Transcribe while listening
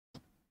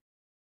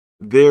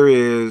There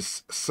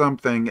is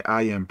something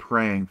I am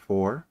praying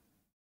for.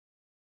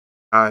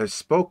 I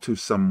spoke to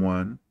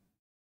someone,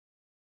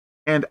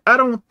 and I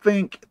don't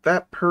think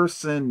that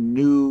person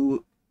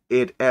knew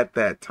it at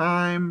that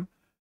time,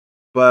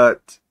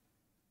 but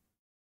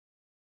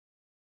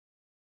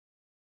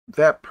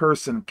that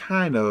person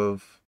kind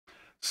of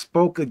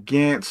spoke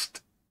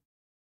against,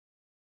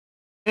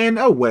 in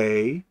a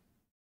way,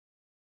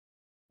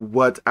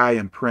 what I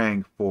am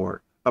praying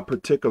for, a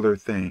particular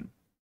thing.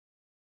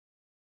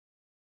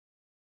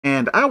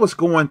 And I was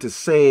going to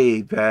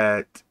say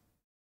that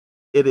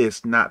it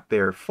is not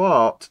their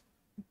fault,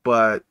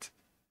 but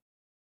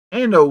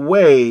in a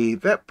way,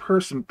 that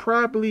person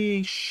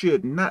probably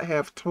should not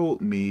have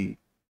told me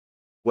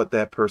what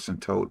that person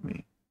told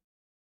me.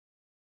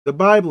 The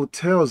Bible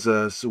tells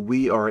us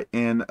we are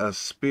in a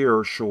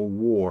spiritual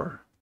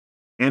war.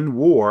 In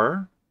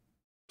war,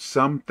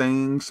 some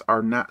things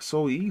are not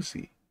so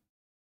easy.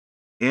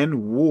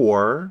 In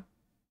war,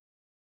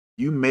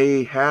 you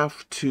may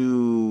have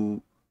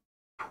to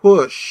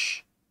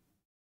push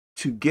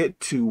to get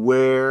to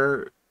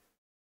where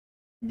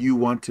you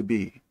want to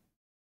be,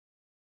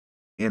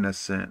 in a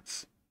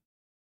sense.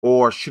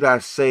 Or should I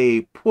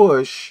say,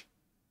 push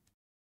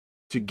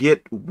to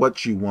get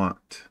what you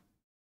want.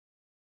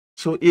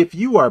 So if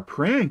you are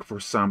praying for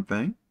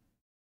something,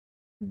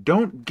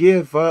 don't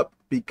give up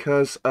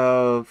because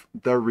of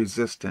the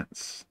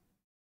resistance.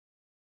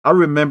 I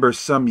remember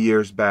some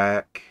years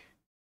back,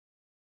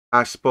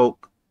 I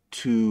spoke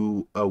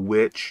to a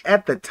witch.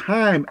 At the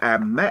time I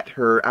met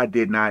her, I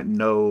did not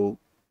know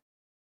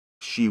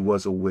she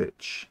was a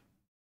witch.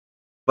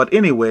 But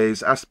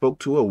anyways, I spoke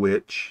to a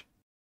witch.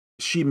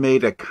 She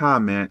made a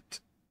comment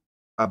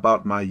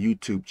about my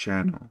YouTube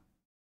channel.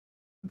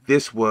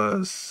 This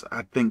was,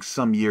 I think,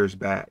 some years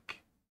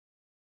back.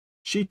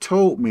 She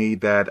told me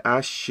that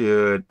I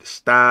should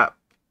stop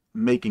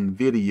making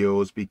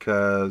videos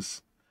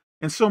because,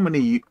 in so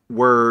many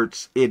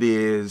words, it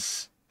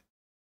is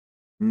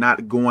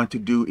not going to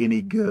do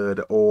any good,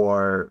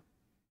 or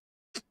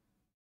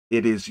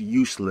it is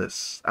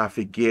useless. I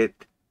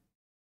forget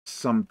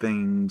some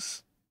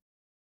things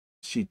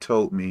she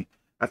told me.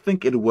 I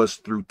think it was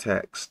through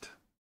text.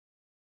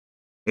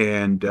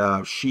 And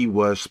she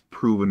was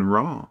proven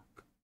wrong.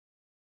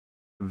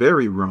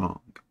 Very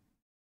wrong.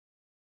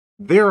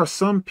 There are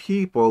some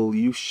people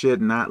you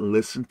should not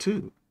listen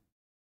to.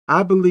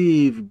 I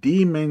believe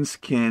demons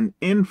can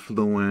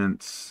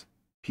influence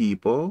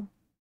people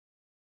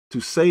to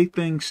say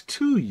things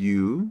to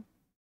you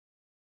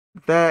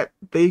that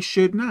they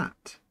should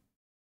not.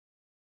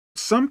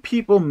 Some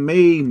people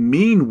may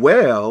mean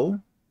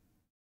well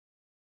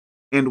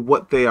in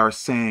what they are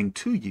saying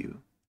to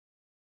you,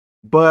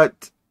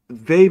 but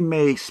they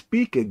may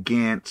speak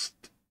against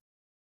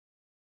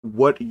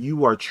what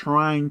you are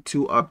trying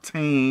to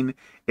obtain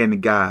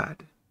in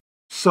God.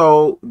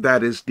 So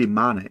that is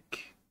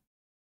demonic.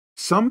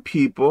 Some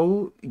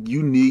people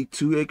you need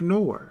to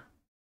ignore.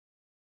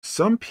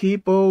 Some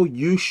people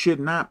you should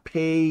not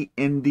pay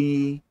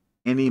any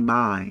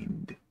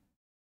mind.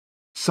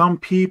 Some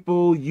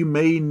people you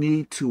may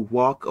need to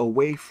walk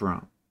away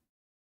from.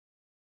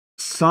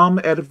 Some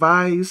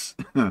advice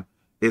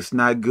is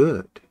not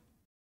good.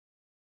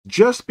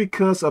 Just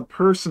because a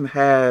person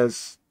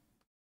has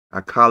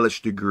a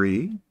college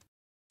degree,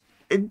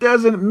 it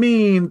doesn't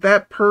mean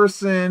that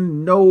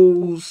person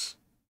knows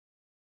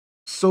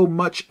so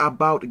much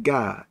about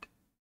God.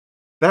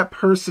 That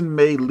person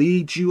may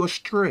lead you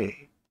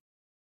astray.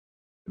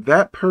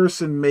 That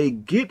person may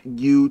get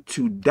you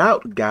to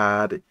doubt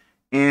God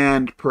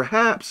and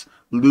perhaps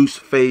lose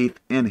faith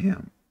in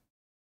Him.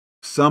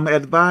 Some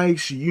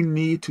advice you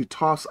need to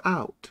toss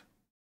out.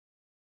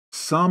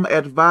 Some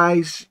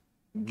advice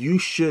you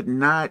should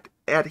not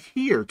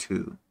adhere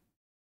to.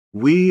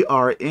 We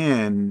are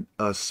in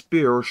a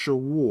spiritual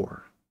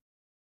war.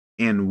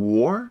 In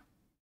war,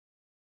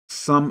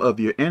 some of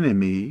your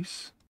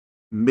enemies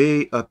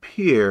may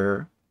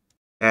appear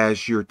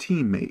as your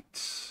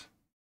teammates.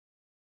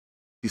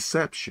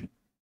 Deception.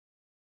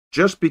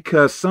 Just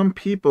because some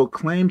people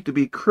claim to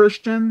be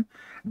Christian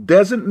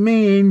doesn't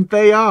mean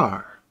they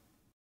are.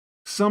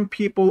 Some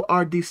people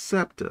are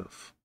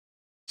deceptive.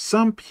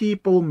 Some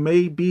people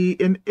may be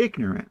in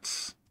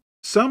ignorance.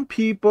 Some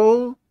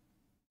people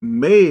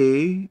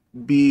may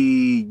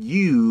be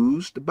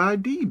used by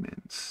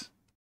demons.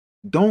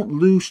 Don't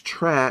lose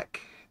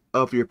track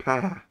of your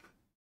path.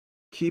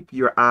 Keep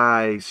your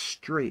eyes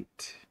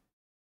straight.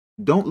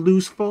 Don't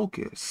lose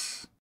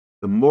focus.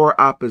 The more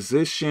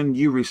opposition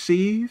you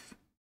receive,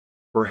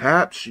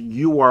 perhaps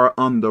you are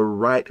on the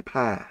right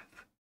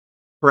path.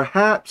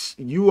 Perhaps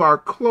you are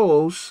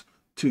close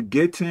to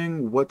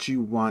getting what you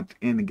want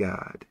in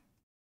God.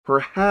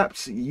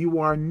 Perhaps you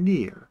are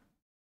near.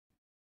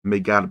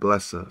 May God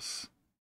bless us.